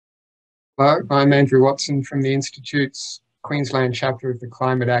Hello, I'm Andrew Watson from the Institute's Queensland chapter of the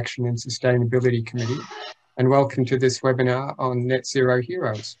Climate Action and Sustainability Committee, and welcome to this webinar on Net Zero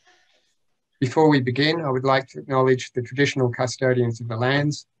Heroes. Before we begin, I would like to acknowledge the traditional custodians of the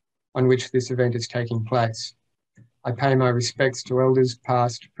lands on which this event is taking place. I pay my respects to elders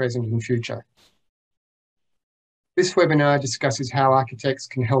past, present and future. This webinar discusses how architects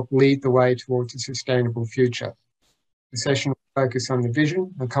can help lead the way towards a sustainable future. The session will focus on the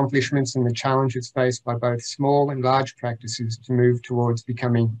vision, accomplishments and the challenges faced by both small and large practices to move towards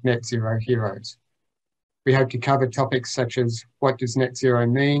becoming net zero heroes. We hope to cover topics such as what does net zero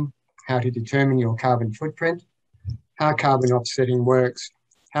mean, how to determine your carbon footprint, how carbon offsetting works,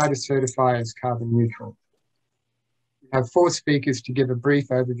 how to certify as carbon neutral. We have 4 speakers to give a brief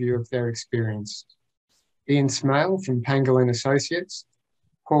overview of their experience. Ian Smale from Pangolin Associates,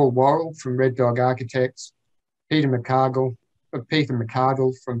 Paul Worrell from Red Dog Architects, Peter McArdle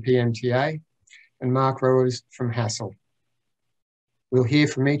from PMTA, and Mark Rowers from Hassel. We'll hear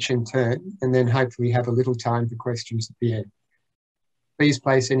from each in turn and then hopefully have a little time for questions at the end. Please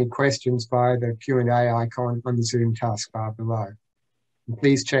place any questions via the Q&A icon on the Zoom taskbar below. And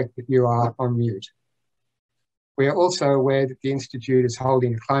please check that you are on mute. We are also aware that the Institute is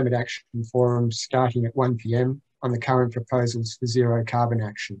holding a climate action forum starting at 1 p.m. on the current proposals for zero carbon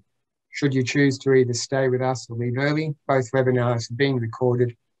action. Should you choose to either stay with us or leave early, both webinars are being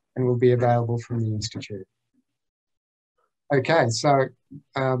recorded and will be available from the Institute. Okay, so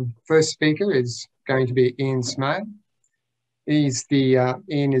first speaker is going to be Ian Smale.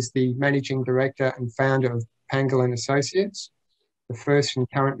 Ian is the Managing Director and founder of Pangolin Associates, the first and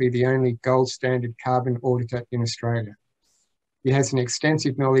currently the only gold standard carbon auditor in Australia. He has an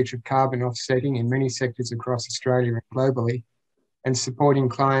extensive knowledge of carbon offsetting in many sectors across Australia and globally, and supporting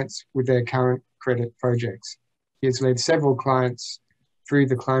clients with their current credit projects. He has led several clients through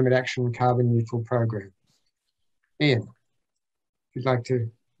the Climate Action Carbon Neutral program. Ian, if you'd like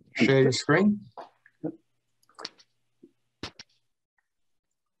to share your screen.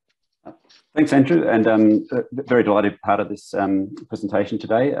 Thanks, Andrew, and very delighted to be part of this presentation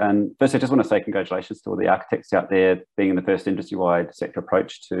today. And first, I just want to say congratulations to all the architects out there being in the first industry-wide sector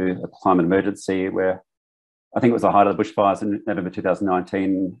approach to a climate emergency, where I think it was the height of the bushfires in November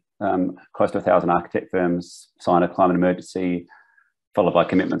 2019. Close to 1,000 architect firms signed a climate emergency, followed by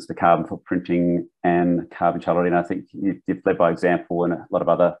commitments to carbon footprinting and carbon neutrality. And I think you've led by example, and a lot of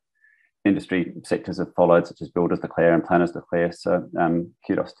other industry sectors have followed, such as builders declare and planners declare. So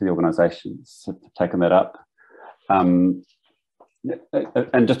kudos to the organisations that have taken that up. And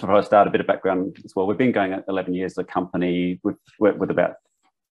just before I start, a bit of background as well. We've been going 11 years as a company. We've worked with about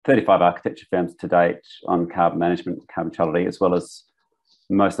 35 architecture firms to date on carbon management, carbon neutrality, as well as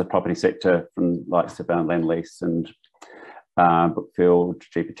most of the property sector from likes of Lendlease and Brookfield,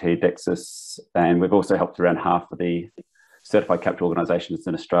 GPT, Dexus. And we've also helped around half of the certified capital organisations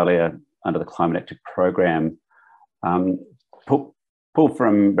in Australia under the Climate Active program. Paul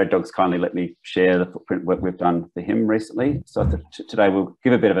from Red Dog's kindly let me share the footprint work we've done for him recently. So today we'll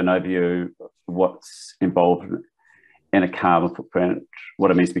give a bit of an overview of what's involved in a carbon footprint,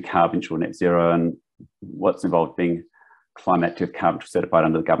 what it means to be carbon neutral net zero, and what's involved being Climate Active carbon certified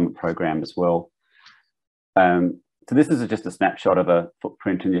under the government program as well. So this is just a snapshot of a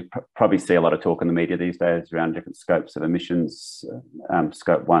footprint, and you probably see a lot of talk in the media these days around different scopes of emissions,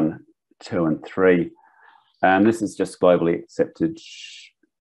 scope 1, 2 and 3. And this is just globally accepted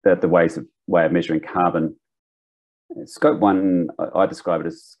that the way of measuring carbon. Scope 1, I describe it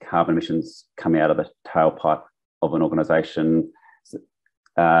as carbon emissions coming out of the tailpipe of an organisation. So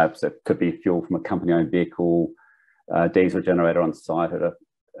it could be fuel from a company-owned vehicle, diesel generator on site at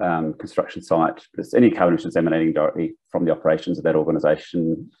a construction site. There's any carbon emissions emanating directly from the operations of that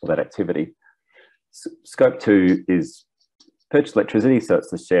organisation or that activity. Scope 2 is purchased electricity, so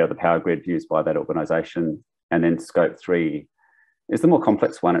it's the share of the power grid used by that organisation. And then Scope 3 is the more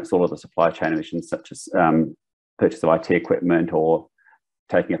complex one. It's all of the supply chain emissions, such as purchase of IT equipment or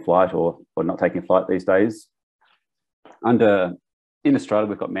taking a flight or not taking a flight these days. In Australia,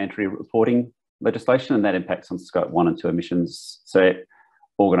 we've got mandatory reporting legislation, and that impacts on Scope 1 and 2 emissions. So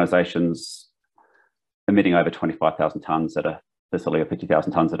organisations emitting over 25,000 tonnes at a facility or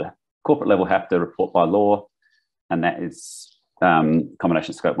 50,000 tonnes at a corporate level have to report by law, and that is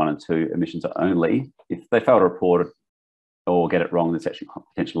combination of Scope 1 and 2 emissions only. If they fail to report it or get it wrong, there's actually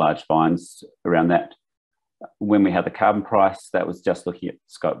potential large fines around that. When we had the carbon price, that was just looking at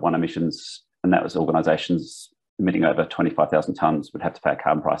Scope 1 emissions, and that was organisations emitting over 25,000 tonnes would have to pay a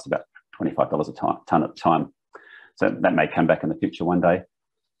carbon price of about $25 a tonne at the time. So that may come back in the future one day.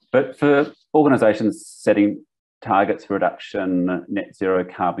 But for organisations setting targets for reduction, net zero,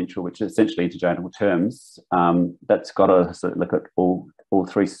 carbon neutral, which is essentially interchangeable terms. That's got to sort of look at all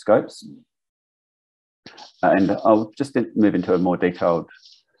three scopes. And I'll just move into a more detailed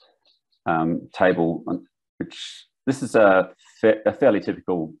table, which this is a fairly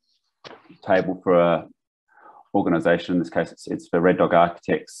typical table for a organisation. In this case, it's for Red Dog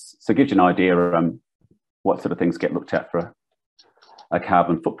Architects. So it gives you an idea what sort of things get looked at for a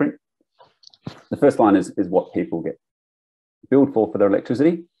carbon footprint. The first line is what people get billed for their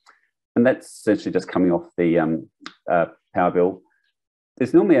electricity. And that's essentially just coming off the power bill.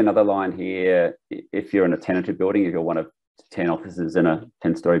 There's normally another line here. If you're in a tenanted building, if you're one of 10 offices in a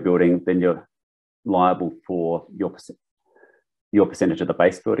 10-story building, then you're liable for your percentage of the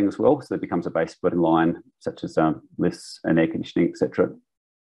base building as well. So it becomes a base building line, such as lifts and air conditioning, etc.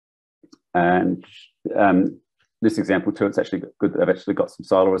 And this example too, it's actually good. They've actually got some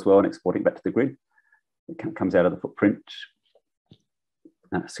solar as well and exporting back to the grid. It comes out of the footprint.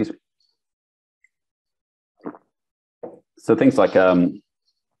 Excuse me. So things like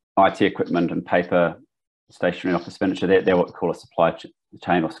IT equipment and paper, stationery, office furniture, they're what we call a supply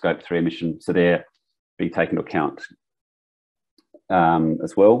chain or scope 3 emission. So they're being taken into account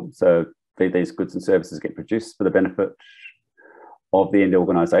as well. So these goods and services get produced for the benefit of the end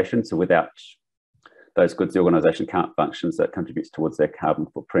organisation. So without those goods, the organisation can't function, so it contributes towards their carbon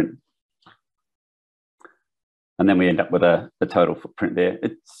footprint. And then we end up with the total footprint there.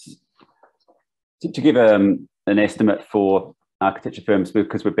 It's to give an estimate for architecture firms,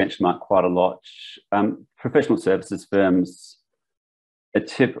 because we benchmark quite a lot. Professional services firms are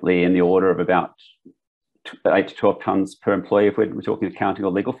typically in the order of about 8 to 12 tonnes per employee if we're talking accounting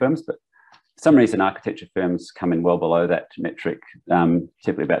or legal firms, but for some reason architecture firms come in well below that metric,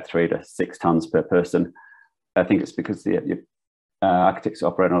 typically about 3 to 6 tonnes per person. I think it's because the architects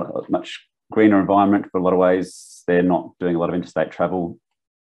operate on a much greener environment for a lot of ways. They're not doing a lot of interstate travel.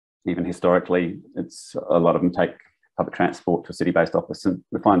 Even historically, it's a lot of them take public transport to a city-based office, and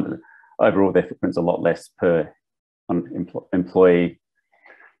we find that overall their footprint's a lot less per employee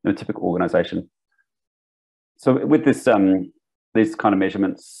in a typical organisation. So with this, these kind of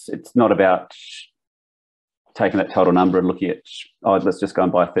measurements, it's not about taking that total number and looking at, oh, let's just go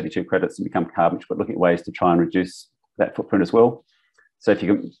and buy 32 credits and become carbon, but looking at ways to try and reduce that footprint as well. So if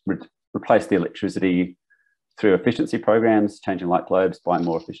you can replace the electricity through efficiency programs, changing light globes, buying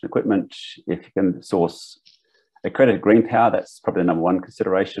more efficient equipment, if you can source accredited green power, that's probably the number one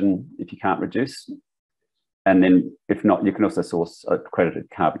consideration if you can't reduce. And then if not, you can also source accredited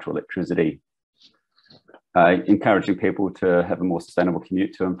carbon neutral electricity. Encouraging people to have a more sustainable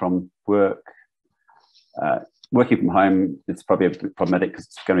commute to and from work. Working from home, it's probably a bit problematic because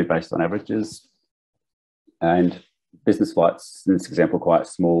it's going to be based on averages. And business flights, in this example, quite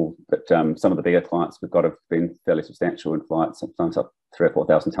small, but some of the bigger clients we've got have been fairly substantial in flights, sometimes up 3,000 or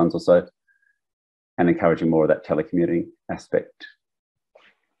 4,000 tonnes or so, and encouraging more of that telecommuting aspect.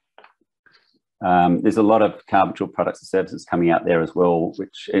 There's a lot of carbon neutral products and services coming out there as well,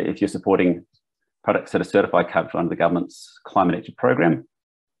 which if you're supporting products that are certified carbon neutral under the government's climate action program,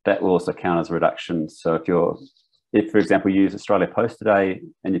 that will also count as a reduction. So if for example, you use Australia Post today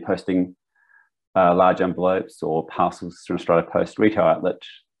and you're posting large envelopes or parcels from Australia Post retail outlet,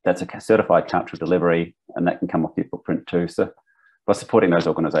 that's a certified carbon neutral delivery, and that can come off your footprint too. So by supporting those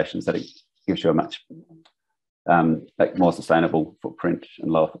organisations, that gives you a much more sustainable footprint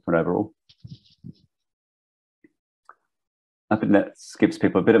and lower footprint overall. I think that gives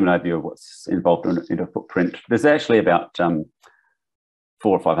people a bit of an overview of what's involved in a footprint. There's actually about 400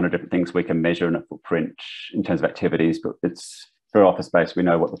 or 500 different things we can measure in a footprint in terms of activities, but it's for office space, we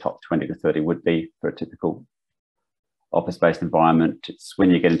know what the top 20 to 30 would be for a typical office-based environment. It's when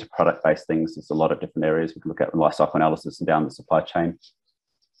you get into product-based things, there's a lot of different areas. We can look at life cycle analysis and down the supply chain.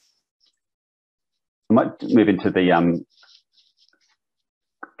 I might move into the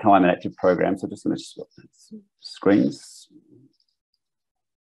climate active program. So just going to swap screens.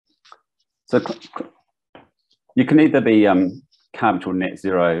 So you can either be carbon neutral net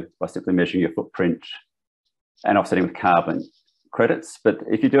zero by simply measuring your footprint and offsetting with carbon credits. But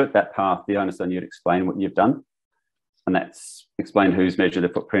if you do it that path, the onus on you to explain what you've done. And that's explain who's measured the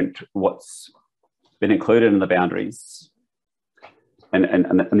footprint, what's been included in the boundaries. And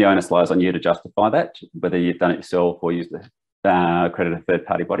the onus lies on you to justify that, whether you've done it yourself or use the accredited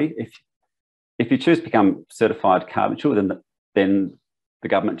third-party body. If you choose to become certified carbon neutral, then the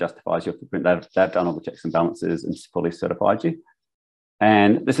government justifies your footprint. They've done all the checks and balances and fully certified you.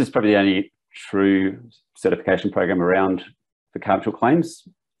 And this is probably the only true certification program around for carbon neutral claims.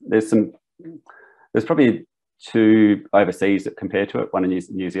 There's probably two overseas that compare to it, one in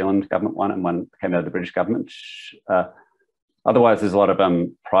New Zealand government one and one came out of the British government. Otherwise, there's a lot of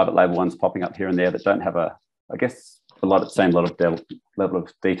private label ones popping up here and there that don't have same level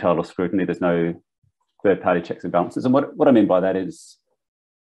of detail or scrutiny. There's no third-party checks and balances. And what I mean by that is,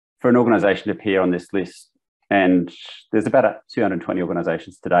 for an organisation to appear on this list, and there's about 220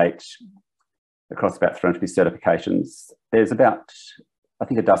 organisations to date across about 350 certifications. There's about, I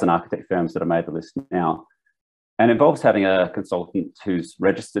think, a dozen architect firms that have made the list now. And it involves having a consultant who's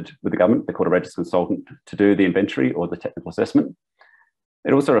registered with the government, they're called a registered consultant, to do the inventory or the technical assessment.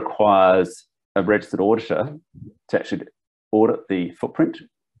 It also requires a registered auditor to actually audit the footprint.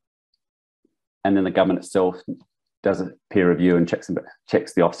 And then the government itself does a peer review and checks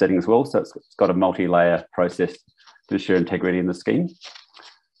the offsetting as well. So it's got a multi-layer process to ensure integrity in the scheme.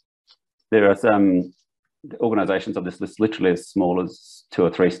 There are some organisations on this list literally as small as 2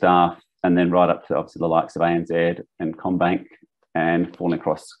 or 3 staff, and then right up to obviously the likes of ANZ and CommBank, and falling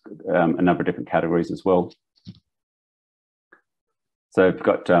across a number of different categories as well. So we've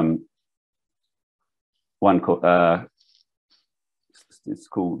got one called, it's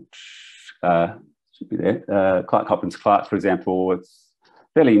called, should be there, Clark Hopkins Clark, for example. It's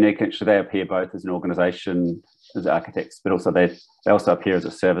fairly unique. Actually, they appear both as an organisation, as architects, but also they also appear as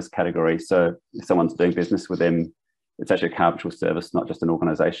a service category. So if someone's doing business with them, it's actually a carpentry service, not just an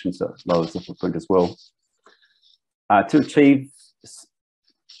organisation, so it lowers the footprint as well. To achieve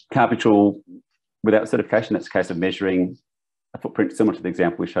carpentry without certification, that's a case of measuring a footprint similar to the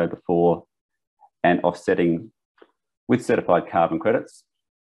example we showed before and offsetting with certified carbon credits.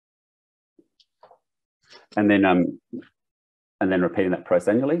 And then repeating that process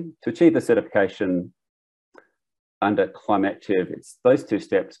annually. To achieve the certification under Climate Active, it's those 2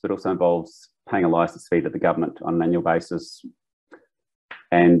 steps, but also involves paying a licence fee to the government on an annual basis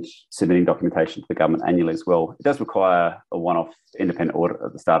and submitting documentation to the government annually as well. It does require a one-off independent audit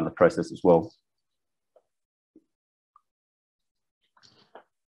at the start of the process as well.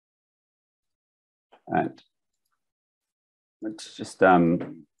 And let's just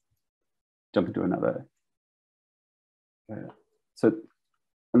jump into another. So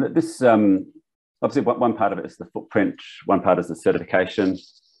this, obviously one part of it is the footprint, one part is the certification,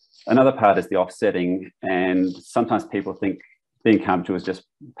 another part is the offsetting, and sometimes people think being carpentry is just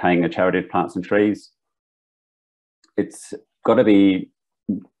paying a charity to plant some trees. It's got to be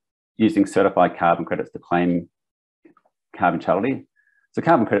using certified carbon credits to claim carbon neutrality. So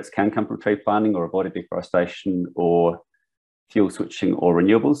carbon credits can come from tree planting or avoided deforestation or fuel switching or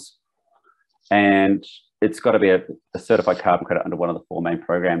renewables. And it's got to be a certified carbon credit under one of the 4 main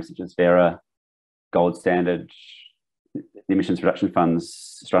programs, such as VERA, Gold Standard, the Emissions Reduction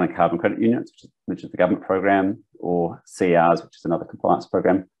Fund's Australian Carbon Credit Union, which is the government program, or CRs, which is another compliance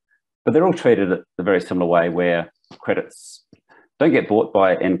program. But they're all treated a very similar way, where credits don't get bought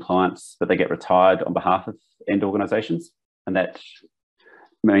by end clients, but they get retired on behalf of end organisations. And that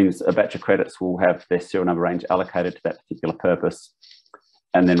means a batch of credits will have their serial number range allocated to that particular purpose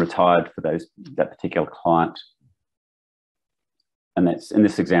and then retired for that particular client. And that's, in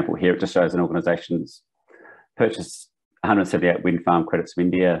this example here, it just shows an organisation's purchased 178 wind farm credits from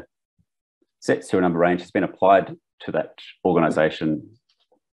India, set serial number range has been applied to that organisation,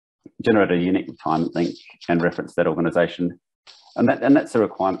 generate a unique retirement link and reference that organisation. And that's a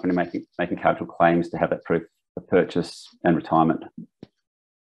requirement when you're making capital claims, to have that proof of purchase and retirement.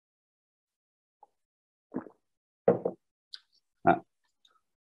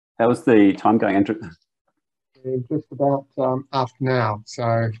 How's the time going, Andrew? Just about after now.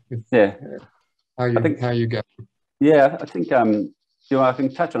 So yeah, how you go? Yeah, I think I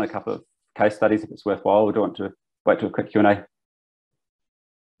can touch on a couple of case studies if it's worthwhile. Or do you want to wait till a quick Q&A?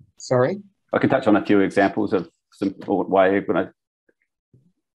 Sorry, I can touch on a few examples of some way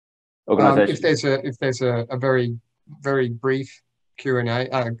organisations. If there's a very brief Q&A,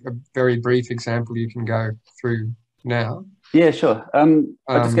 a very brief example you can go through now. Yeah, sure.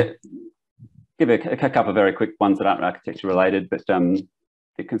 I'll just give a couple of very quick ones that aren't architecture related, but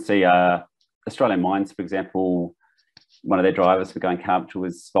you can see Australian Mines, for example, one of their drivers for going carpentry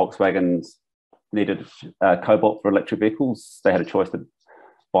was Volkswagen's needed cobalt for electric vehicles. They had a choice of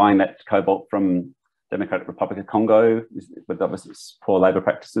buying that cobalt from Democratic Republic of Congo with obviously poor labour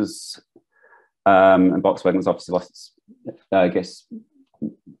practices, and Volkswagen's obviously lost its,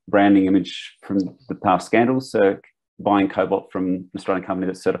 branding image from the past scandals. So buying cobalt from an Australian company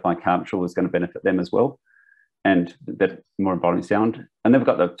that's certified carpentry was going to benefit them as well, and that more environmentally sound. And then we've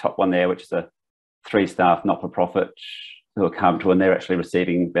got the top one there, which is a 3-staff not-for-profit who are carpentry, and they're actually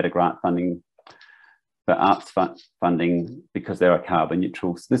receiving better grant funding for arts funding because they are carbon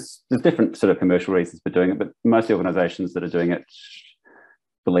neutral. So there's different sort of commercial reasons for doing it, but most organisations that are doing it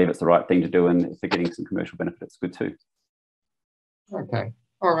believe it's the right thing to do, and if they're getting some commercial benefit, it's good too. Okay,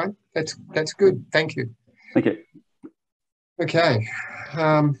 all right, that's good. Thank you. Thank you. Okay,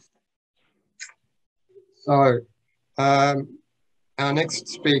 our next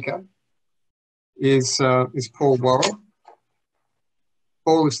speaker is Paul Worrell.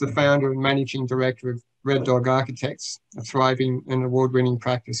 Paul is the founder and managing director of Red Dog Architects, a thriving and award-winning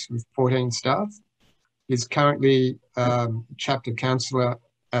practice with 14 staff. He's currently chapter councillor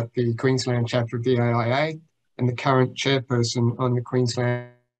at the Queensland chapter of the AIA and the current chairperson on the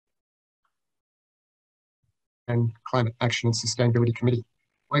Queensland and Climate Action and Sustainability Committee.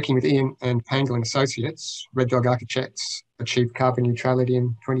 Working with Ian and Pangel and Associates, Red Dog Architects achieved carbon neutrality in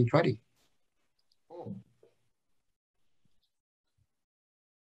 2020.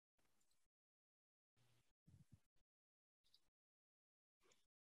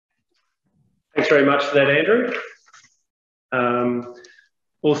 Thanks very much for that, Andrew.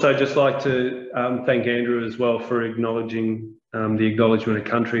 Also, just like to thank Andrew as well for acknowledging the acknowledgement of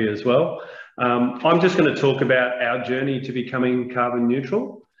country as well. I'm just going to talk about our journey to becoming carbon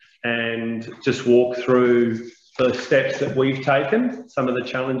neutral and just walk through the steps that we've taken, some of the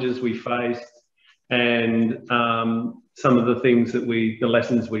challenges we faced, and some of the things that the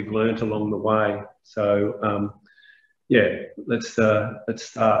lessons we've learnt along the way. So, yeah, let's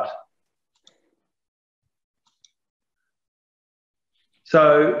start.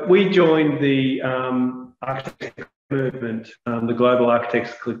 So we joined the Architects movement, the Global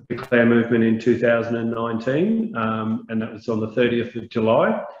Architects Declare movement in 2019, and that was on the 30th of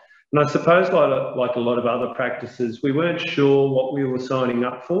July. And I suppose like a lot of other practices, we weren't sure what we were signing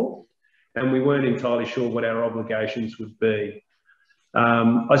up for, and we weren't entirely sure what our obligations would be.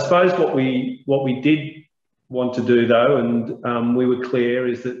 I suppose what we did want to do though, and we were clear,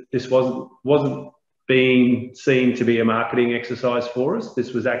 is that this wasn't being seen to be a marketing exercise for us.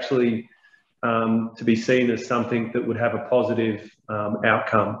 This was actually to be seen as something that would have a positive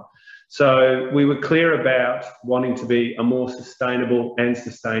outcome. So we were clear about wanting to be a more sustainable and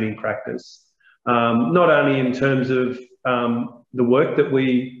sustaining practice, not only in terms of the work that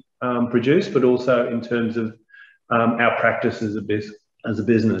we produce, but also in terms of our practice as a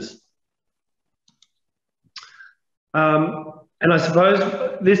business. And I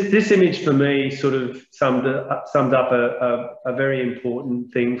suppose this image for me sort of summed up a very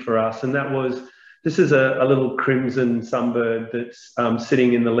important thing for us, and that was, this is a little crimson sunbird that's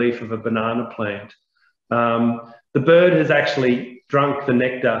sitting in the leaf of a banana plant. The bird has actually drunk the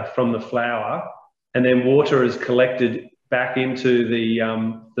nectar from the flower, and then water is collected back into the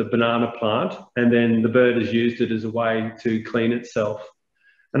banana plant, and then the bird has used it as a way to clean itself.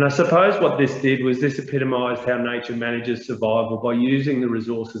 And I suppose what this did was this epitomised how nature manages survival by using the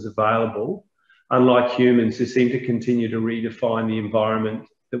resources available, unlike humans who seem to continue to redefine the environment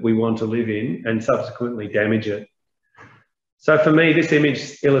that we want to live in and subsequently damage it. So for me, this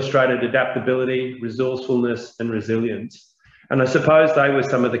image illustrated adaptability, resourcefulness and resilience. And I suppose they were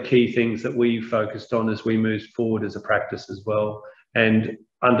some of the key things that we focused on as we moved forward as a practice as well, and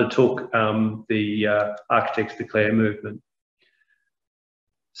undertook the Architects Declare movement.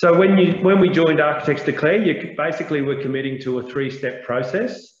 So when we joined Architects Declare, you basically were committing to a 3-step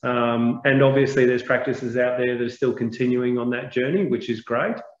process. And obviously there's practices out there that are still continuing on that journey, which is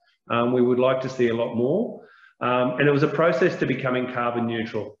great. We would like to see a lot more. And it was a process to becoming carbon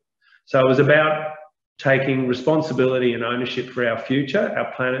neutral. So it was about taking responsibility and ownership for our future,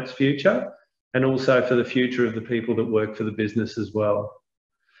 our planet's future, and also for the future of the people that work for the business as well.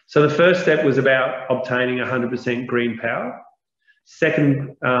 So the first step was about obtaining 100% green power.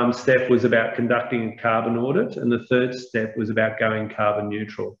 Second step was about conducting a carbon audit, and the third step was about going carbon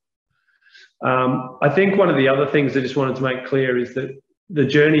neutral. I think one of the other things I just wanted to make clear is that the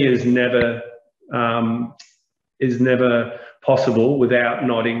journey is never possible without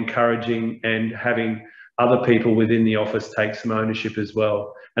not encouraging and having other people within the office take some ownership as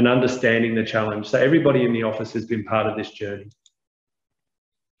well, and understanding the challenge. So everybody in the office has been part of this journey.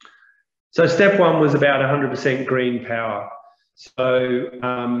 So step 1 was about 100% green power. So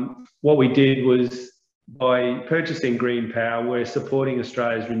what we did was, by purchasing green power, we're supporting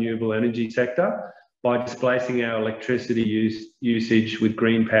Australia's renewable energy sector by displacing our electricity usage with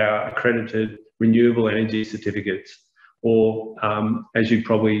green power accredited renewable energy certificates, or as you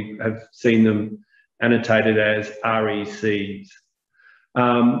probably have seen them annotated as RECs.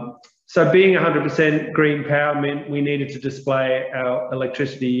 So being 100% green power meant we needed to display our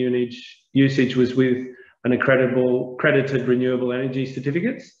electricity usage was with an accredited renewable energy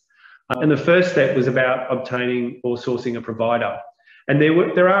certificates. And the first step was about obtaining or sourcing a provider. And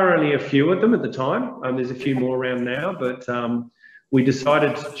there are only a few of them at the time. There's a few more around now, but we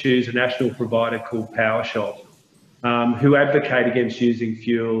decided to choose a national provider called PowerShop, who advocate against using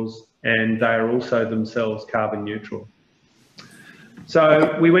fuels, and they are also themselves carbon neutral.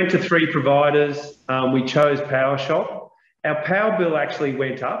 So we went to 3 providers. We chose PowerShop. Our power bill actually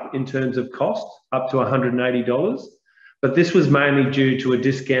went up in terms of cost, up to $180, but this was mainly due to a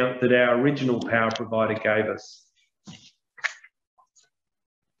discount that our original power provider gave us.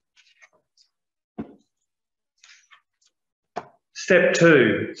 Step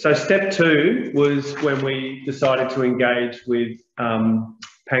 2. So step 2 was when we decided to engage with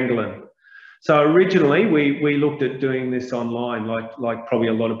Pangolin. So originally we looked at doing this online, like probably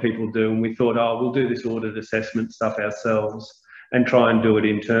a lot of people do, and we thought, oh, we'll do this audit assessment stuff ourselves and try and do it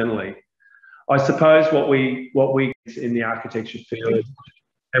internally. I suppose what we in the architecture field,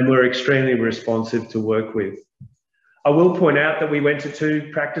 and we're extremely responsive to work with. I will point out that we went to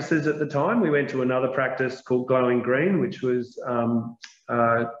 2 practices at the time. We went to another practice called Glowing Green, which was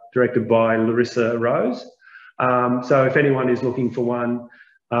directed by Larissa Rose. So if anyone is looking for one,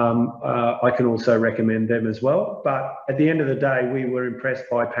 I can also recommend them as well. But at the end of the day, we were impressed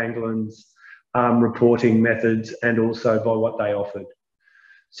by Pangolin's reporting methods and also by what they offered.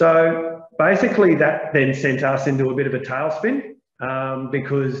 So basically that then sent us into a bit of a tailspin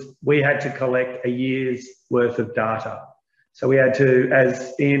because we had to collect a year's worth of data. So we had to,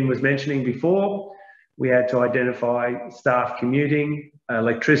 as Ian was mentioning before, we had to identify staff commuting,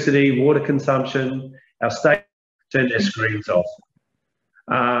 electricity, water consumption, our state, turn their screens off.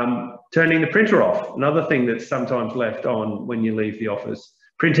 Turning the printer off, another thing that's sometimes left on when you leave the office.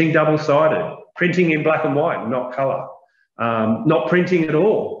 Printing double-sided, printing in black and white, not colour. Not printing at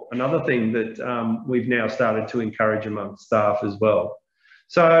all, another thing that we've now started to encourage amongst staff as well.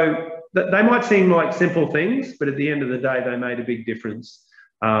 So they might seem like simple things, but at the end of the day, they made a big difference.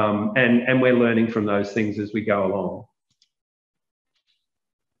 And we're learning from those things as we go along.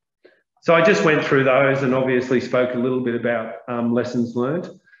 So I just went through those and obviously spoke a little bit about lessons learned.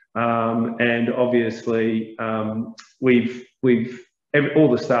 And obviously all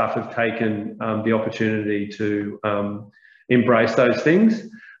the staff have taken the opportunity to embrace those things.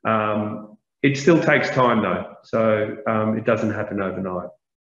 It still takes time though, so it doesn't happen overnight.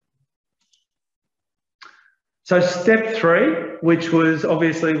 So step 3, which was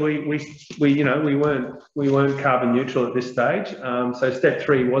obviously we weren't carbon neutral at this stage. So step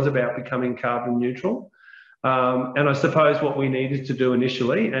 3 was about becoming carbon neutral. And I suppose what we needed to do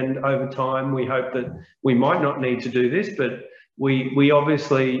initially, and over time we hope that we might not need to do this, but we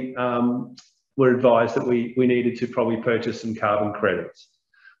obviously were advised that we needed to probably purchase some carbon credits.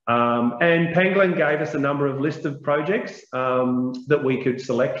 And Pangolin gave us a number of list of projects that we could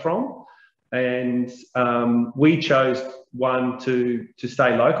select from. And we chose one to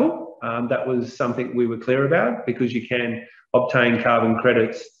stay local. That was something we were clear about because you can obtain carbon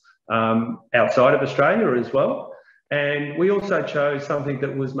credits outside of Australia as well. And we also chose something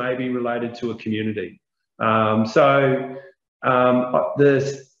that was maybe related to a community.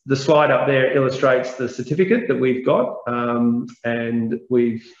 The slide up there illustrates the certificate that we've got, and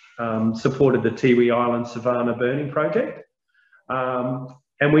we've supported the Tiwi Island Savannah Burning Project.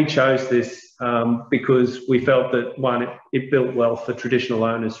 And we chose this because we felt that, one, it built wealth for traditional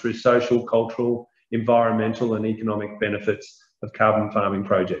owners through social, cultural, environmental and economic benefits of carbon farming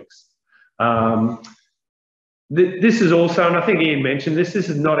projects. This is also, and I think Ian mentioned this is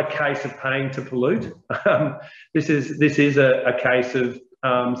not a case of paying to pollute. This is a case of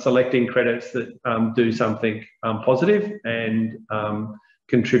selecting credits that do something positive and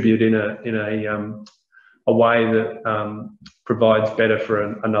contribute in a way that provides better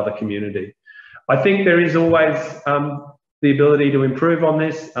for another community. I think there is always the ability to improve on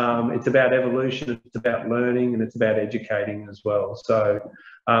this. It's about evolution, it's about learning, and it's about educating as well. So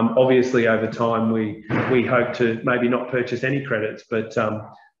obviously over time we hope to maybe not purchase any credits, but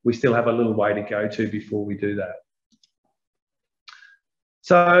we still have a little way to go to before we do that.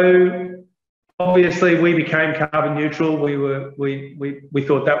 So obviously we became carbon neutral. We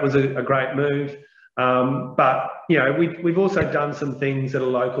thought that was a great move. But you know, we've also done some things at a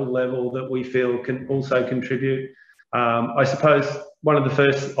local level that we feel can also contribute. I suppose one of the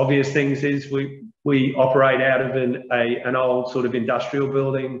first obvious things is we operate out of an old sort of industrial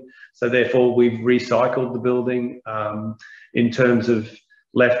building, so therefore we've recycled the building in terms of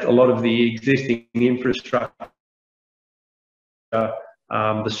left a lot of the existing infrastructure,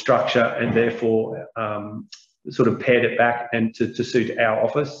 the structure, and therefore sort of pared it back and to suit our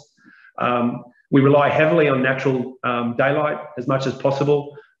office. We rely heavily on natural daylight as much as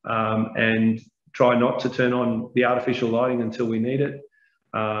possible. and try not to turn on the artificial lighting until we need it.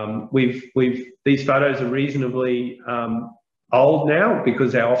 These photos are reasonably old now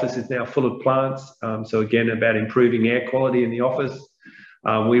because our office is now full of plants. So again, about improving air quality in the office.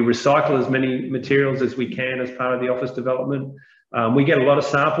 We recycle as many materials as we can as part of the office development. We get a lot of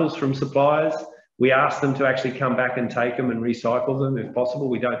samples from suppliers. We ask them to actually come back and take them and recycle them if possible.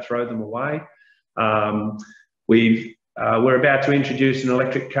 We don't throw them away. We're about to introduce an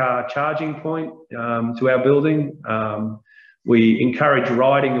electric car charging point to our building. We encourage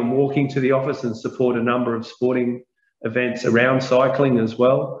riding and walking to the office and support a number of sporting events around cycling as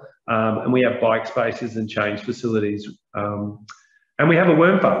well. And we have bike spaces and change facilities. And we have a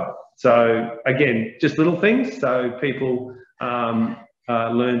worm farm. So again, just little things so people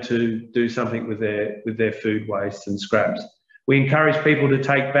learn to do something with their food waste and scraps. We encourage people to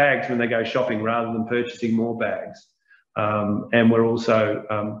take bags when they go shopping rather than purchasing more bags. And we're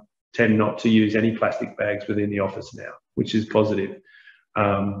also tend not to use any plastic bags within the office now, which is positive.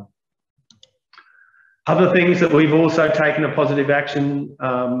 Other things that we've also taken a positive action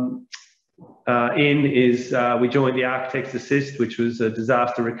in is we joined the Architects Assist, which was a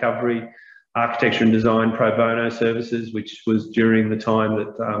disaster recovery, architecture and design pro bono services, which was during the time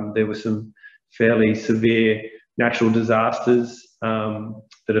that there were some fairly severe natural disasters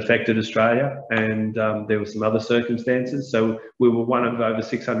that affected Australia, and there were some other circumstances. So we were one of over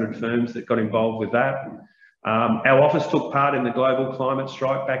 600 firms that got involved with that. Our office took part in the global climate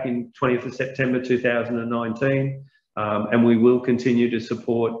strike back in 20th of September 2019, and we will continue to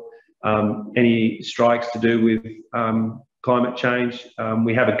support any strikes to do with climate change.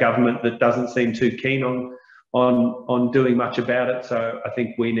 We have a government that doesn't seem too keen on doing much about it, so I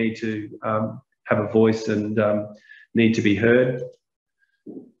think we need to have a voice and need to be heard.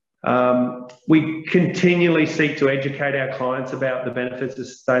 We continually seek to educate our clients about the benefits of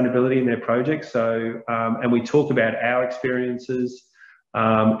sustainability in their projects. So, and we talk about our experiences,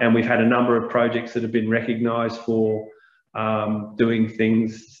 and we've had a number of projects that have been recognised for doing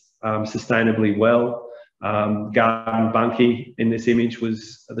things sustainably well. Garden Bunkie in this image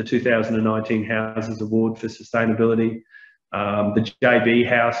was the 2019 Houses Award for Sustainability. The JB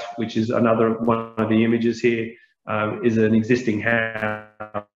House, which is another one of the images here, is an existing house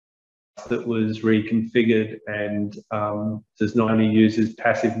that was reconfigured and does not only use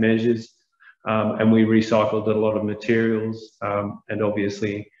passive measures, and we recycled a lot of materials and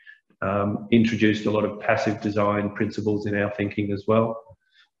obviously introduced a lot of passive design principles in our thinking as well.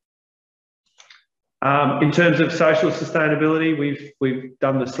 In terms of social sustainability, we've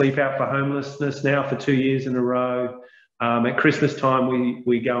done the Sleep Out for Homelessness now for 2 years in a row. At Christmas time,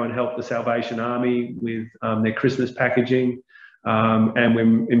 we go and help the Salvation Army with their Christmas packaging, and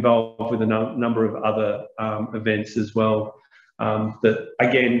we're involved with a number of other events as well that,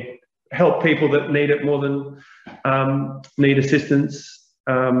 again, help people that need it more than need assistance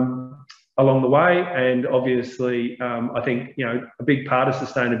along the way. And obviously, I think, you know, a big part of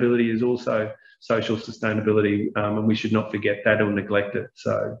sustainability is also social sustainability, and we should not forget that or neglect it.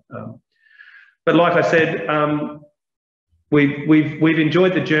 So, but like I said, we've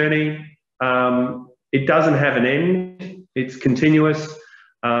enjoyed the journey. It doesn't have an end; it's continuous,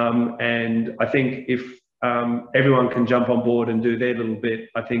 and I think if everyone can jump on board and do their little bit,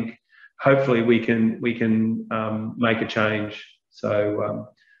 I think hopefully we can make a change. So,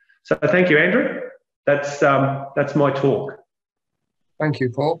 so thank you, Andrew. That's my talk. Thank you,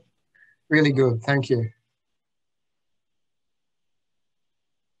 Paul. Really good. Thank you.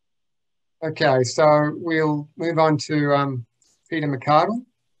 Okay, so we'll move on to Peter McArdle,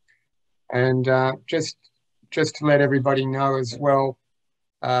 and just to let everybody know as well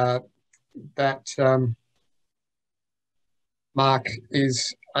that Mark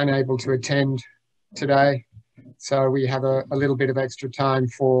is unable to attend today, so we have a little bit of extra time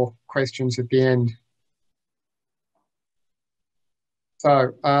for questions at the end.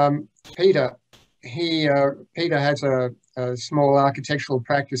 So Peter has a small architectural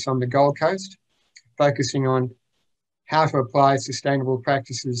practice on the Gold Coast, focusing on how to apply sustainable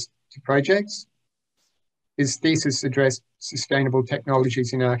practices to projects. His thesis addressed sustainable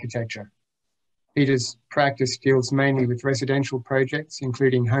technologies in architecture. Peter's practice deals mainly with residential projects,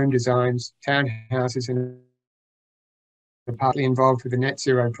 including home designs, townhouses, and partly involved with the Net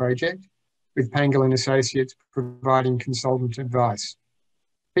Zero project, with Pangle and Associates providing consultant advice.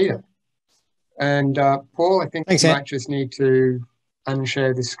 Peter. And Paul, I think you might just need to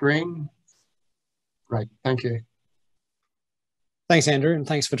unshare the screen. Great, thank you. Thanks, Andrew, and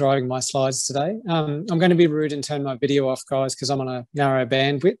thanks for driving my slides today. I'm going to be rude and turn my video off, guys, because I'm on a narrow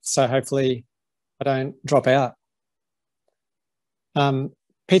bandwidth, so hopefully I don't drop out.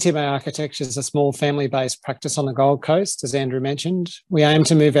 PTMA Architecture is a small family-based practice on the Gold Coast, as Andrew mentioned. We aim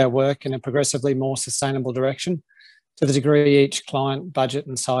to move our work in a progressively more sustainable direction to the degree each client, budget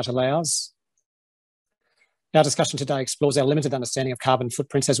and site allows. Our discussion today explores our limited understanding of carbon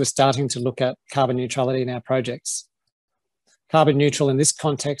footprints as we're starting to look at carbon neutrality in our projects. Carbon neutral in this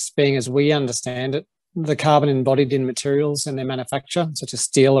context being, as we understand it, the carbon embodied in materials and their manufacture, such as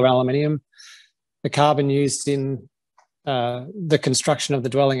steel or aluminium, the carbon used in the construction of the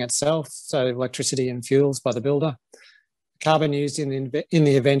dwelling itself, so electricity and fuels by the builder, carbon used in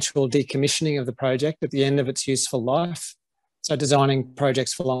the eventual decommissioning of the project at the end of its useful life, so designing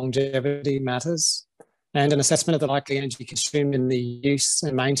projects for longevity matters, and an assessment of the likely energy consumed in the use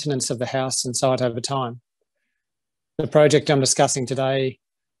and maintenance of the house and site over time. The project I'm discussing today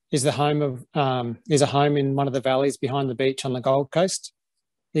is a home in one of the valleys behind the beach on the Gold Coast.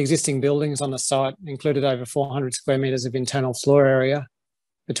 The existing buildings on the site included over 400 square metres of internal floor area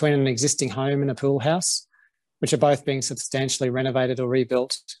between an existing home and a pool house, which are both being substantially renovated or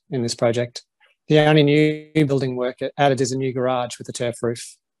rebuilt in this project. The only new building work added is a new garage with a turf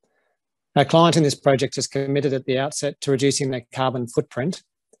roof. Our client in this project has committed at the outset to reducing their carbon footprint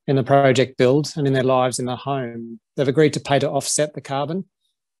in the project build and in their lives in the home. They've agreed to pay to offset the carbon,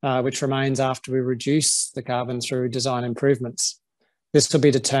 which remains after we reduce the carbon through design improvements. This will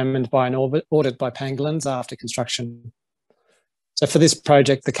be determined by an audit by pangolins after construction. So for this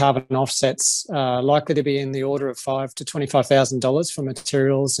project, the carbon offsets are likely to be in the order of $5,000 to $25,000 for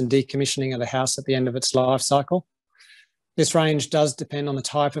materials and decommissioning of the house at the end of its life cycle. This range does depend on the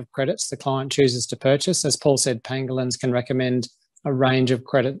type of credits the client chooses to purchase. As Paul said, pangolins can recommend a range of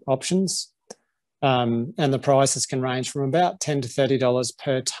credit options, and the prices can range from about $10 to $30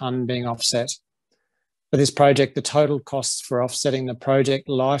 per tonne being offset. For this project, the total costs for offsetting the project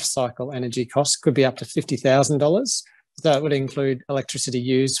life cycle energy costs could be up to $50,000. That would include electricity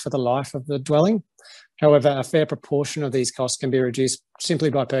used for the life of the dwelling. However, a fair proportion of these costs can be reduced simply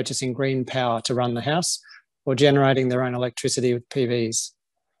by purchasing green power to run the house or generating their own electricity with PVs.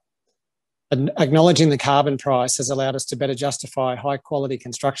 And acknowledging the carbon price has allowed us to better justify high quality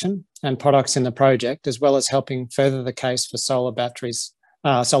construction and products in the project, as well as helping further the case for solar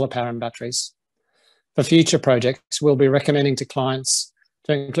power and batteries. For future projects, we'll be recommending to clients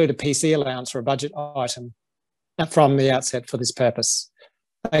to include a PC allowance or a budget item from the outset for this purpose.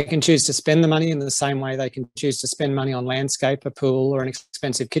 They can choose to spend the money in the same way they can choose to spend money on landscape, a pool or an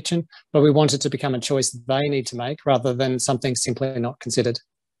expensive kitchen, but we want it to become a choice that they need to make rather than something simply not considered.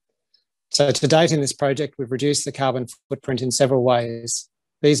 So to date in this project, we've reduced the carbon footprint in several ways.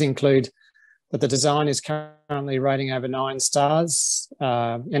 These include that the design is currently rating over 9 stars,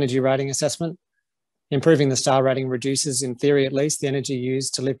 energy rating assessment. Improving the star rating reduces, in theory at least, the energy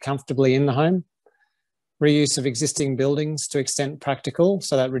used to live comfortably in the home. Reuse of existing buildings to extent practical,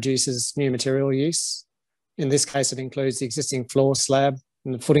 so that reduces new material use. In this case, it includes the existing floor slab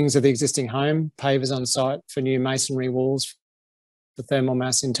and the footings of the existing home, pavers on site for new masonry walls for thermal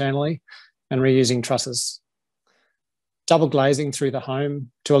mass internally, and reusing trusses. Double glazing through the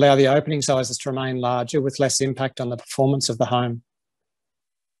home to allow the opening sizes to remain larger with less impact on the performance of the home.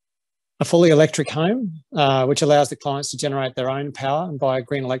 A fully electric home, which allows the clients to generate their own power and buy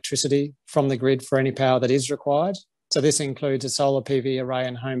green electricity from the grid for any power that is required. So this includes a solar PV array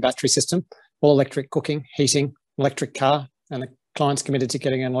and home battery system, all electric cooking, heating, electric car, and the client's committed to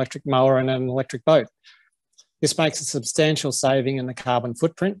getting an electric mower and an electric boat. This makes a substantial saving in the carbon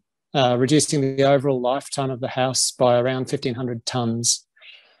footprint, reducing the overall lifetime of the house by around 1,500 tonnes.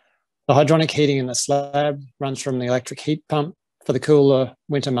 The hydronic heating in the slab runs from the electric heat pump for the cooler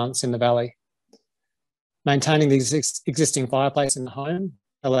winter months in the valley. Maintaining the existing fireplace in the home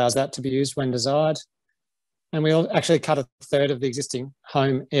allows that to be used when desired. And we actually cut a third of the existing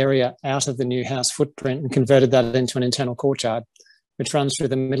home area out of the new house footprint and converted that into an internal courtyard, which runs through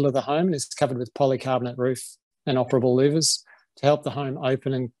the middle of the home and is covered with polycarbonate roof and operable louvers to help the home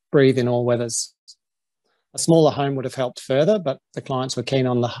open and breathe in all weathers. A smaller home would have helped further, but the clients were keen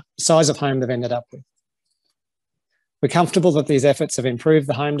on the size of home they've ended up with. We're comfortable that these efforts have improved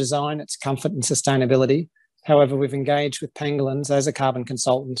the home design, its comfort and sustainability. However, we've engaged with pangolins as a carbon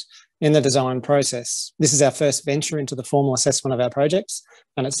consultant in the design process. This is our first venture into the formal assessment of our projects,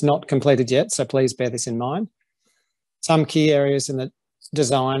 and it's not completed yet, so please bear this in mind. Some key areas in the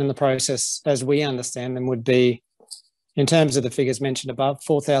design and the process, as we understand them, would be, in terms of the figures mentioned above,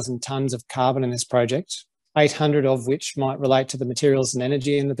 4,000 tonnes of carbon in this project, 800 of which might relate to the materials and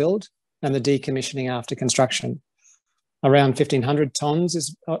energy in the build and the decommissioning after construction. Around 1,500 tonnes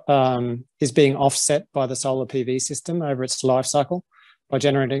is being offset by the solar PV system over its life cycle by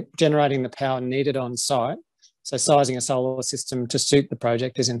generating the power needed on site So sizing a solar system to suit the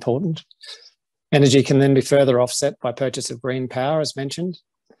project is important. Energy can then be further offset by purchase of green power, as mentioned.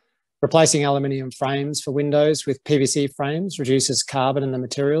 Replacing aluminium frames for windows with PVC frames reduces carbon in the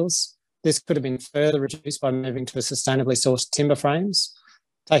materials. This could have been further reduced by moving to a sustainably sourced timber frames.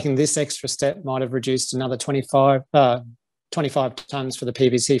 Taking this extra step might have reduced another 25 tonnes for the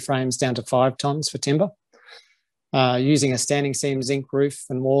PVC frames down to 5 tonnes for timber. Using a standing seam zinc roof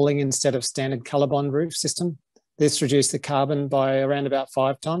and walling instead of standard ColourBond roof system. This reduced the carbon by around about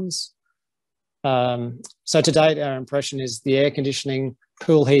 5 tonnes. So to date, our impression is the air conditioning,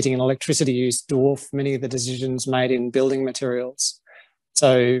 pool heating and electricity use dwarf many of the decisions made in building materials.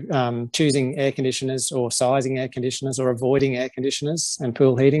 So choosing air conditioners or sizing air conditioners or avoiding air conditioners and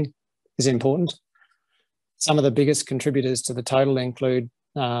pool heating is important. Some of the biggest contributors to the total include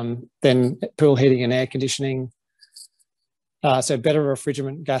then pool heating and air conditioning. So better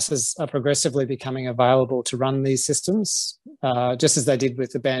refrigerant gases are progressively becoming available to run these systems, just as they did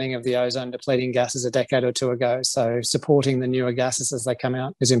with the banning of the ozone depleting gases a decade or two ago. So supporting the newer gases as they come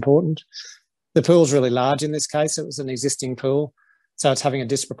out is important. The pool's really large in this case. It was an existing pool, so it's having a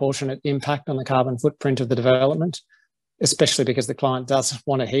disproportionate impact on the carbon footprint of the development, especially because the client does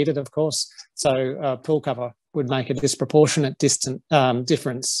want to heat it, of course. So pool cover would make a disproportionate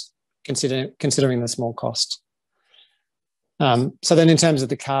difference considering the small cost. So then in terms of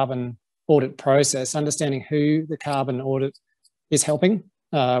the carbon audit process, understanding who the carbon audit is helping,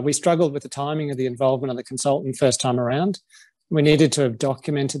 we struggled with the timing of the involvement of the consultant first time around. We needed to have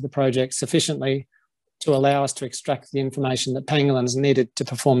documented the project sufficiently to allow us to extract the information that Pangolins needed to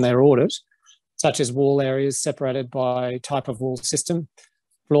perform their audit, such as wall areas separated by type of wall system,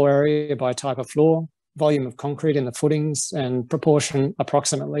 floor area by type of floor, volume of concrete in the footings, and proportion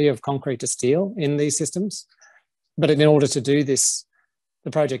approximately of concrete to steel in these systems. But in order to do this,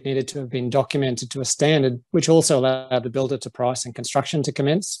 the project needed to have been documented to a standard, which also allowed the builder to price and construction to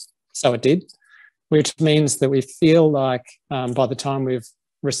commence. So it did, which means that we feel like by the time we've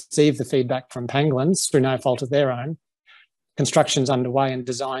received the feedback from Pangolins through no fault of their own, construction's underway and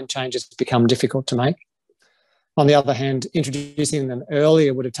design changes become difficult to make. On the other hand, introducing them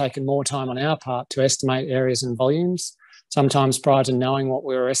earlier would have taken more time on our part to estimate areas and volumes, sometimes prior to knowing what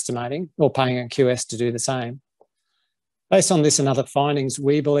we were estimating or paying a QS to do the same. Based on this and other findings,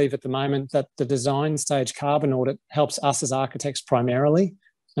 we believe at the moment that the design stage carbon audit helps us as architects primarily.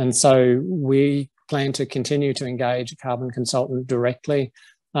 And so we plan to continue to engage a carbon consultant directly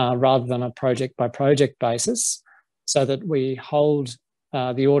rather than a project by project basis, so that we hold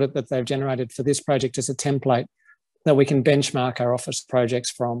the audit that they've generated for this project as a template that we can benchmark our office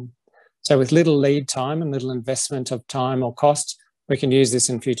projects from. So with little lead time and little investment of time or cost, we can use this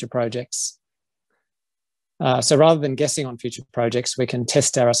in future projects. So rather than guessing on future projects, we can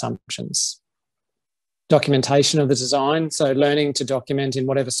test our assumptions. Documentation of the design, so learning to document in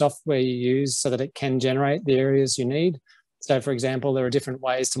whatever software you use so that it can generate the areas you need. So for example, there are different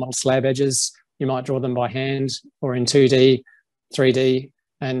ways to model slab edges. You might draw them by hand or in 2D, 3D,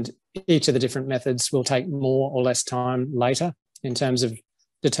 and each of the different methods will take more or less time later in terms of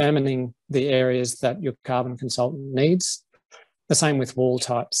determining the areas that your carbon consultant needs. The same with wall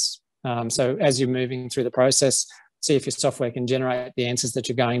types. So as you're moving through the process, see if your software can generate the answers that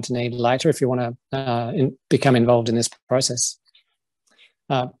you're going to need later if you want to become involved in this process.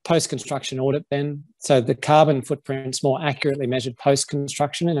 Post-construction audit then. So the carbon footprint's more accurately measured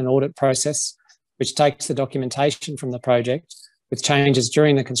post-construction in an audit process, which takes the documentation from the project with changes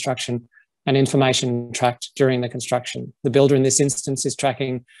during the construction and information tracked during the construction. The builder in this instance is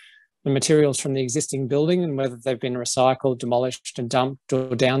tracking the materials from the existing building and whether they've been recycled, demolished and dumped or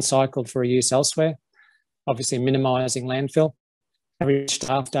downcycled for a use elsewhere. Obviously minimising landfill, average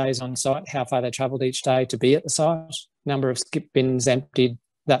staff days on site, how far they travelled each day to be at the site, number of skip bins emptied,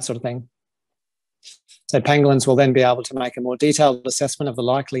 that sort of thing. So Pangolins will then be able to make a more detailed assessment of the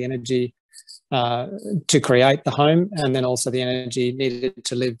likely energy to create the home and then also the energy needed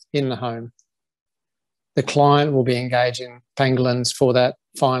to live in the home. The client will be engaging Pangolins for that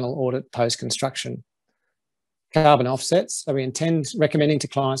final audit post-construction. Carbon offsets. So we intend recommending to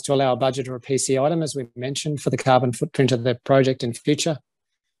clients to allow a budget or a PC item, as we mentioned, for the carbon footprint of their project in future.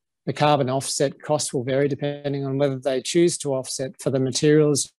 The carbon offset cost will vary depending on whether they choose to offset for the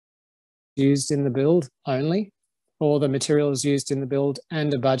materials used in the build only, or the materials used in the build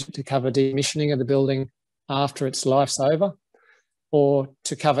and a budget to cover decommissioning of the building after its life's over, or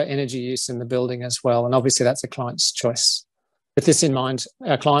to cover energy use in the building as well. And obviously that's a client's choice. With this in mind,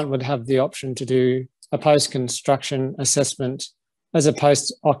 our client would have the option to do a post-construction assessment as a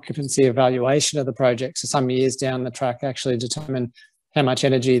post-occupancy evaluation of the project. So some years down the track, actually determine how much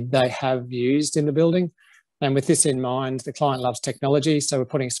energy they have used in the building And with this in mind, the client loves technology, so we're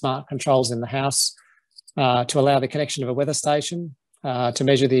putting smart controls in the house to allow the connection of a weather station, to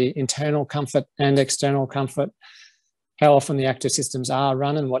measure the internal comfort and external comfort, how often the active systems are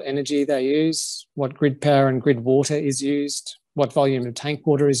run and what energy they use, what grid power and grid water is used, what volume of tank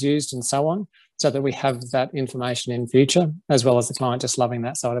water is used, and so on, so that we have that information in future, as well as the client just loving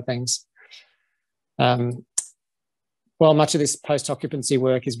that side of things. While much of this post-occupancy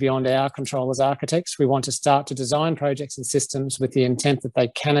work is beyond our control as architects, we want to start to design projects and systems with the intent that they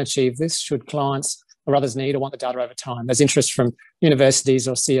can achieve this should clients or others need or want the data over time. There's interest from universities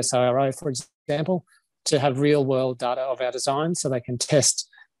or CSIRO, for example, to have real-world data of our design so they can test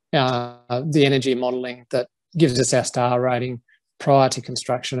the energy modelling that gives us our star rating prior to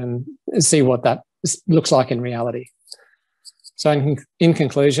construction and see what that looks like in reality. So in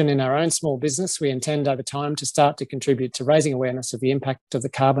conclusion, in our own small business, we intend over time to start to contribute to raising awareness of the impact of the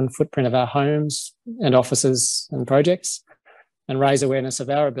carbon footprint of our homes and offices and projects, and raise awareness of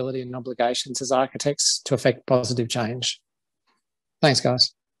our ability and obligations as architects to effect positive change. Thanks,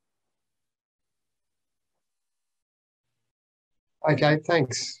 guys. Okay,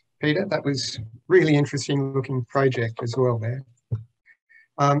 thanks, Peter. That was really interesting looking project as well there.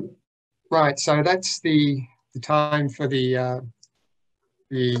 Right, so that's the time for the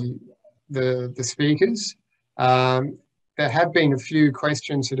speakers. There have been a few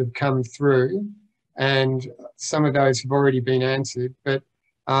questions that have come through, and some of those have already been answered, but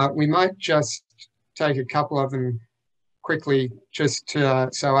we might just take a couple of them quickly, just to,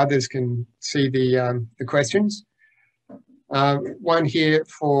 so others can see the questions. One here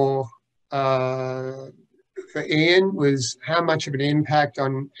for Ian was, how much of an impact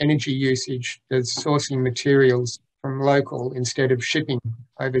on energy usage does sourcing materials from local instead of shipping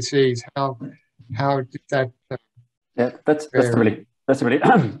overseas? How did that? Yeah, that's a really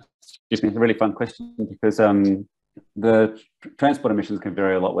excuse me, a really fun question, because the transport emissions can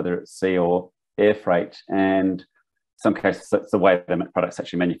vary a lot, whether it's sea or air freight, and in some cases that's the way the product's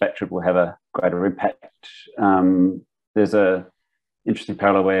actually manufactured will have a greater impact. There's a interesting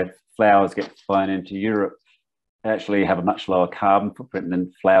parallel where flowers get flown into Europe actually have a much lower carbon footprint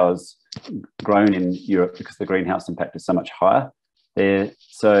than flowers grown in Europe, because the greenhouse impact is so much higher there.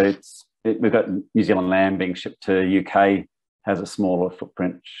 So we've got New Zealand lamb being shipped to UK has a smaller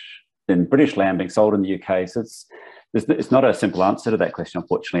footprint than British lamb being sold in the UK. So it's not a simple answer to that question,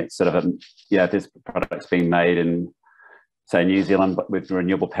 unfortunately. It's sort of there's products being made in, say, New Zealand, but with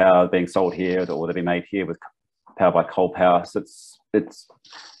renewable power being sold here, or they're being made here with power by coal power. So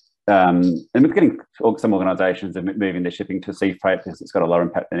and we're getting some organisations are moving their shipping to sea freight because it's got a lower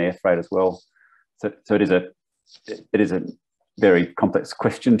impact than air freight as well. So it is a very complex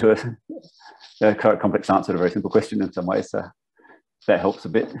question to a complex answer to a very simple question in some ways. So that helps a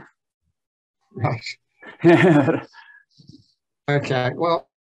bit. Right. Okay. Well,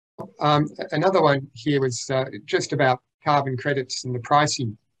 another one here was just about carbon credits and the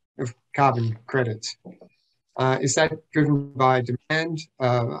pricing of carbon credits. Is that driven by demand?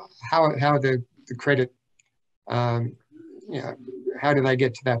 How are the credit, how do they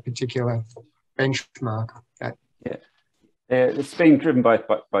get to that particular benchmark? It's being driven by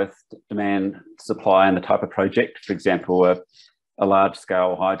both demand, supply, and the type of project. For example, a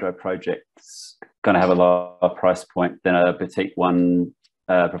large-scale hydro project's going to have a lower price point than a boutique one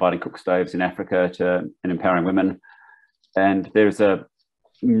providing cook stoves in Africa and empowering women. And there's a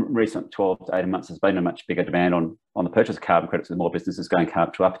recent 12 to 18 months, there's been a much bigger demand on the purchase of carbon credits, with more businesses going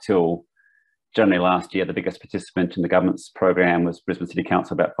up till generally last year. The biggest participant in the government's program was Brisbane City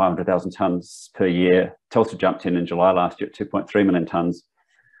Council, about 500,000 tonnes per year. Telstra jumped in July last year at 2.3 million tonnes.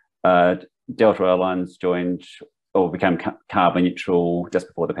 Delta Airlines joined or became carbon neutral just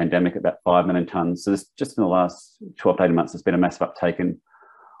before the pandemic at about 5 million tonnes. So just in the last 12 to 18 months, there's been a massive uptake in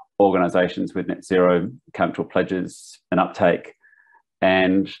organisations with net zero carbon neutral pledges and uptake.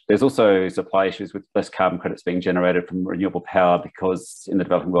 And there's also supply issues with less carbon credits being generated from renewable power, because in the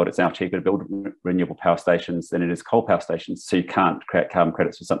developing world, it's now cheaper to build renewable power stations than it is coal power stations. So you can't create carbon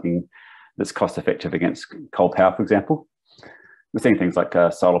credits for something that's cost effective against coal power, for example. We're seeing things like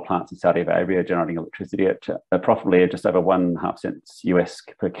solar plants in Saudi Arabia generating electricity at profitably just over 1.5 cents US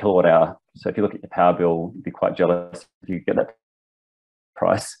per kilowatt hour. So if you look at your power bill, you'd be quite jealous if you get that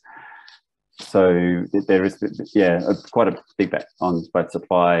price. So there is, quite a big bet on both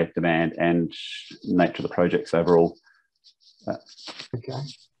supply, demand, and nature of the projects overall. Okay,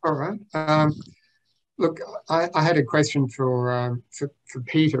 all right. Look, I had a question for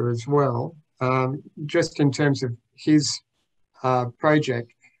Peter as well. Just in terms of his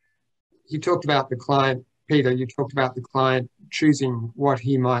project, you talked about the client, Peter. You talked about the client choosing what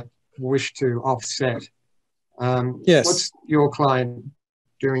he might wish to offset Yes. What's your client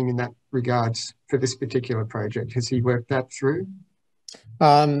doing in that regards for this particular project? Has he worked that through?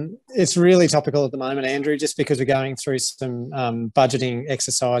 It's really topical at the moment, Andrew, just because we're going through some budgeting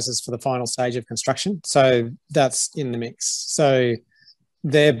exercises for the final stage of construction. So that's in the mix. So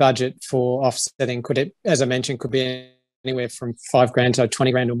their budget for offsetting could, as I mentioned, could be anywhere from $5,000 to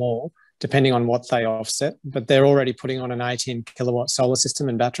 $20,000 or more, depending on what they offset. But they're already putting on an 18 kilowatt solar system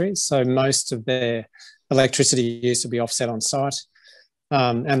and batteries. So most of their electricity use will be offset on site.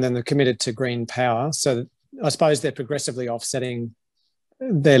 And then they're committed to green power. So I suppose they're progressively offsetting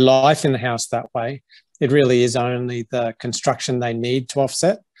their life in the house that way. It really is only the construction they need to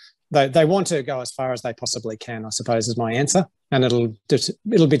offset. They want to go as far as they possibly can, I suppose, is my answer. And it'll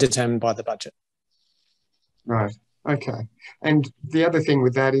be determined by the budget. Right. Okay. And the other thing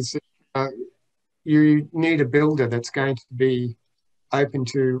with that is you need a builder that's going to be open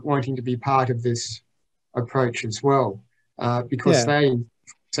to wanting to be part of this approach as well, because they,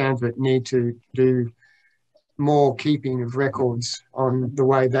 sounds of it, need to do more keeping of records on the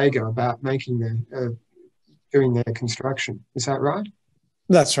way they go about making doing their construction. Is that right?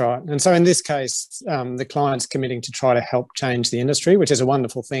 That's right. And so in this case, the client's committing to try to help change the industry, which is a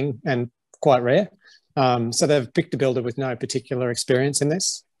wonderful thing and quite rare. So they've picked a builder with no particular experience in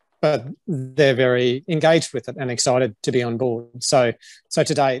this, but they're very engaged with it and excited to be on board. So to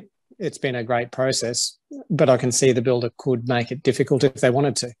date, it's been a great process, but I can see the builder could make it difficult if they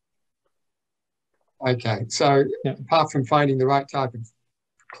wanted to. Okay. So apart from finding the right type of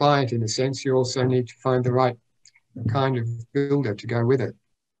client, in a sense, you also need to find the right kind of builder to go with it.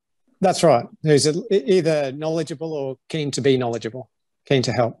 That's right. Who's either knowledgeable or keen to be knowledgeable, keen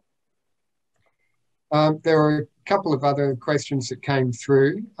to help. There are a couple of other questions that came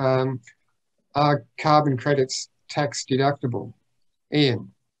through. Are carbon credits tax deductible?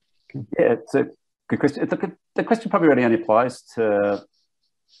 Ian? Yeah, it's a good question. The question probably only applies to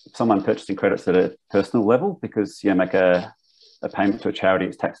someone purchasing credits at a personal level, because you make a payment to a charity,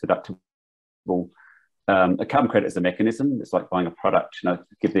 it's tax deductible. A carbon credit is a mechanism. It's like buying a product.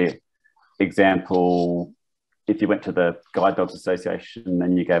 Give the example, if you went to the Guide Dogs Association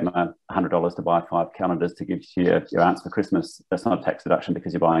and you gave them $100 to buy 5 calendars to give to your aunts for Christmas, that's not a tax deduction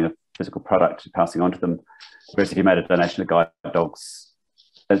because you're buying a physical product, you're passing on to them. Whereas if you made a donation to Guide Dogs,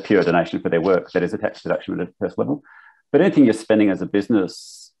 a pure donation for their work, that is a tax deduction at a personal level. But anything you're spending as a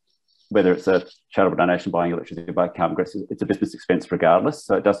business, whether it's a charitable donation, buying electricity, buying carbon credits, it's a business expense regardless.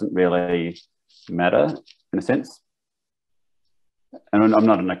 So it doesn't really matter in a sense. And I'm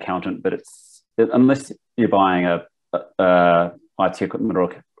not an accountant, but unless you're buying a IT equipment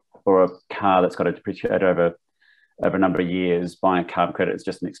or a car that's got to depreciate over a number of years, buying a carbon credit is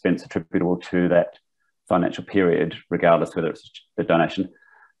just an expense attributable to that financial period, regardless whether it's a donation.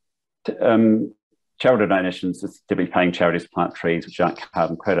 Charitable donations is typically paying charities to plant trees, which aren't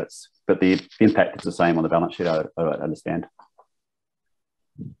carbon credits, but the impact is the same on the balance sheet, I understand.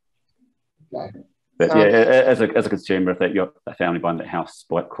 Okay. But yeah, as a consumer, if you're a family buying that house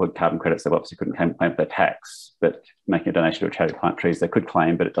called carbon credits, they obviously couldn't claim their tax, but making a donation to a charity to plant trees, they could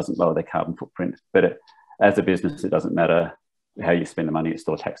claim, but it doesn't lower their carbon footprint. But as a business, it doesn't matter how you spend the money, it's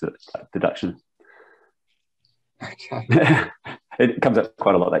still a tax deduction. Okay. It comes up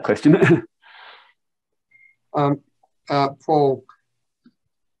quite a lot, that question. Paul,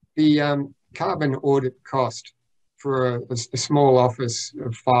 the carbon audit cost for a small office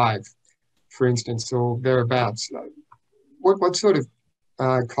of 5, for instance, or thereabouts, what sort of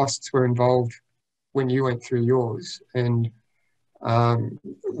costs were involved when you went through yours, and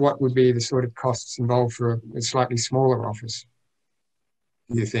what would be the sort of costs involved for a slightly smaller office,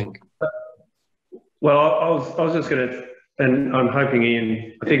 do you think? Well, I was just going to, and I'm hoping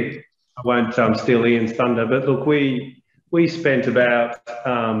Ian, I think I won't steal Ian's thunder, but look, we spent about,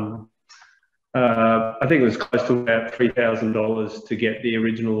 I think it was close to about $3,000 to get the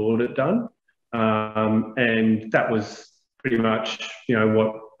original audit done. And that was pretty much,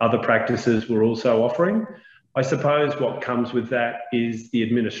 what other practices were also offering. I suppose what comes with that is the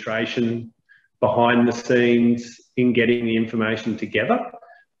administration behind the scenes in getting the information together.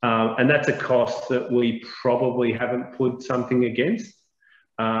 And that's a cost that we probably haven't put something against.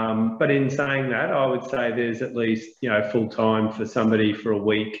 But in saying that, I would say there's at least, full time for somebody for a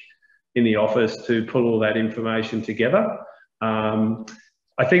week in the office to pull all that information together.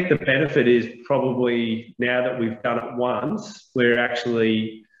 I think the benefit is probably now that we've done it once, we're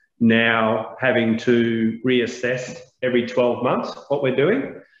actually now having to reassess every 12 months what we're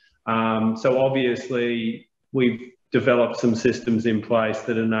doing. So obviously we've developed some systems in place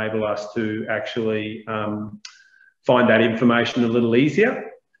that enable us to actually find that information a little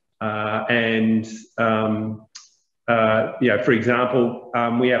easier. For example,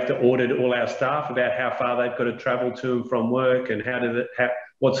 we have to audit all our staff about how far they've got to travel to and from work, and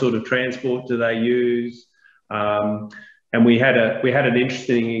what sort of transport do they use. And we had an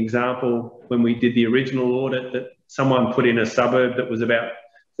interesting example when we did the original audit, that someone put in a suburb that was about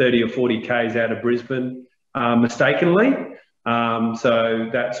 30 or 40 k's out of Brisbane mistakenly. So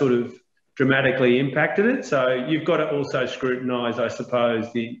that sort of dramatically impacted it. So you've got to also scrutinise, I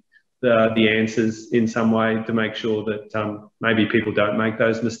suppose, the answers in some way to make sure that maybe people don't make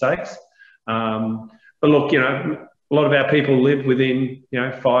those mistakes. But look, a lot of our people live within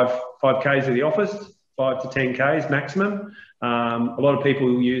 5 k's of the office, 5 to 10 k's maximum. A lot of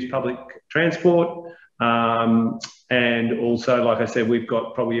people use public transport, and also, like I said, we've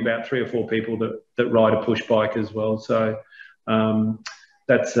got probably about 3 or 4 people that ride a push bike as well. So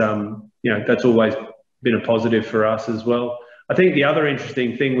that's always been a positive for us as well. I think the other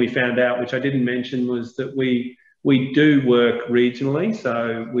interesting thing we found out, which I didn't mention, was that we do work regionally.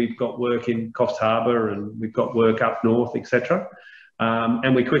 So we've got work in Coffs Harbour, and we've got work up north, etc.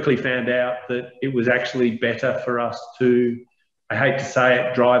 And we quickly found out that it was actually better for us to, I hate to say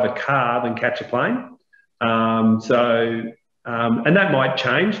it, drive a car than catch a plane. And that might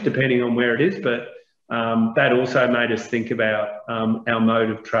change depending on where it is, but that also made us think about our mode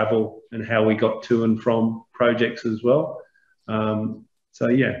of travel and how we got to and from projects as well.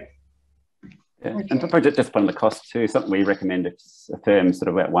 Yeah, and for project discipline, the cost too, something we recommend if a firm's sort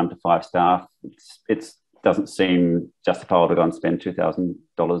of about 1 to 5 staff, it doesn't seem justifiable to go and spend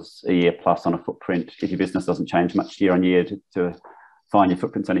 $2,000 a year plus on a footprint if your business doesn't change much year on year to find your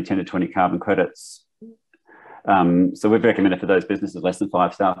footprint's only 10 to 20 carbon credits. So we've recommended for those businesses less than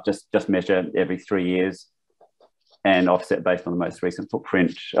 5 staff, just measure every 3 years and offset based on the most recent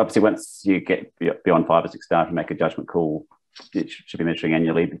footprint. Obviously, once you get beyond 5 or 6 staff, you make a judgment call. It should be measuring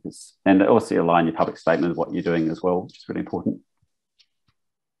annually, and also align your public statement with what you're doing as well, which is really important.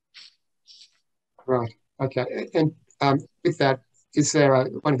 Right. Okay. And with that, is there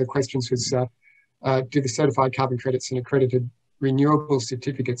one of the questions was, do the certified carbon credits and accredited renewable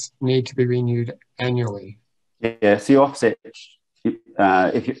certificates need to be renewed annually? Yeah. So you offset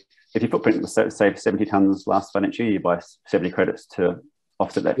if your footprint was, say, 70 tonnes last financial year, you buy 70 credits to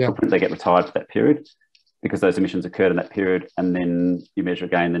offset that footprint. They get retired for that period, because those emissions occurred in that period, and then you measure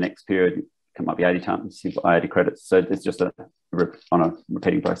again the next period. It might be 80 tonnes, you've got 80 credits. So it's just on a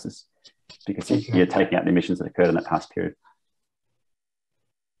repeating basis, because you're taking out the emissions that occurred in that past period.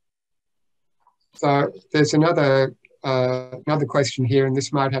 So there's another question here, and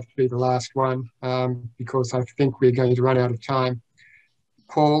this might have to be the last one, because I think we're going to run out of time.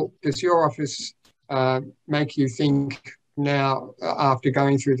 Paul, does your office make you think now, after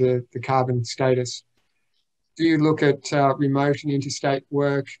going through the carbon status, do you look at remote and interstate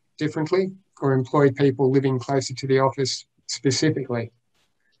work differently, or employ people living closer to the office specifically?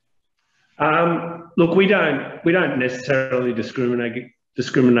 Look, we don't necessarily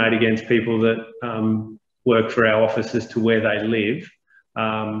discriminate against people that work for our office as to where they live.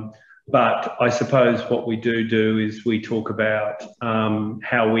 But I suppose what we do is we talk about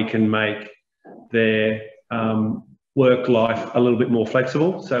how we can make their work life a little bit more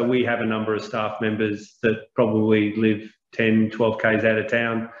flexible. So we have a number of staff members that probably live 10, 12 k's out of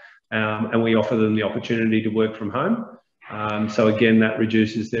town, and we offer them the opportunity to work from home. So again, that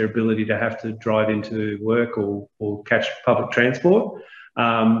reduces their ability to have to drive into work or catch public transport.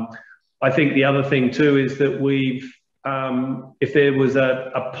 I think the other thing too is that if there was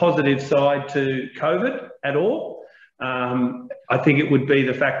a positive side to COVID at all, I think it would be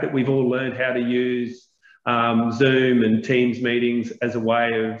the fact that we've all learned how to use Zoom and Teams meetings as a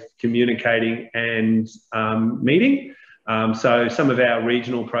way of communicating and meeting. So some of our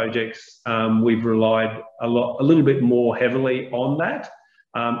regional projects, we've relied a little bit more heavily on that.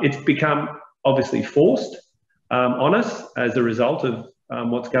 It's become obviously forced on us as a result of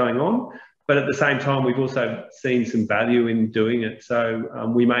what's going on. But at the same time, we've also seen some value in doing it.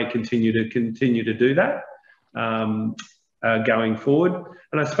 So we may continue to do that going forward.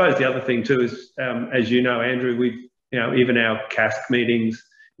 And I suppose the other thing too is, as you know, Andrew, even our CASC meetings,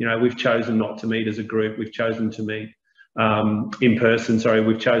 we've chosen not to meet as a group. We've chosen to meet in person. Sorry,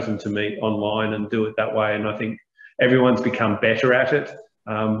 we've chosen to meet online and do it that way. And I think everyone's become better at it.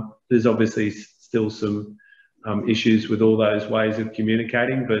 There's obviously still some issues with all those ways of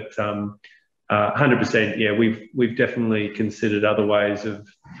communicating, but 100%, yeah, we've definitely considered other ways of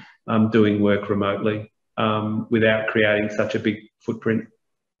doing work remotely without creating such a big footprint.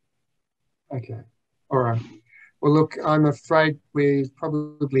 Okay, all right. Well, look, I'm afraid we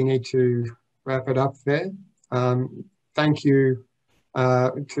probably need to wrap it up there. Thank you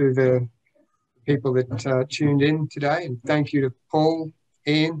to the people that tuned in today. And thank you to Paul,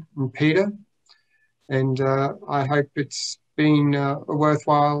 Ian and Peter. And I hope it's been a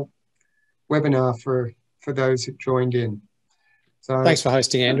worthwhile webinar for those that joined in. So thanks for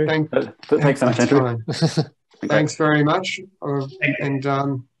hosting, Andrew. Thanks so much, Andrew. Thanks very much. And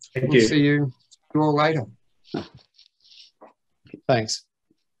we'll see you all later. Thanks.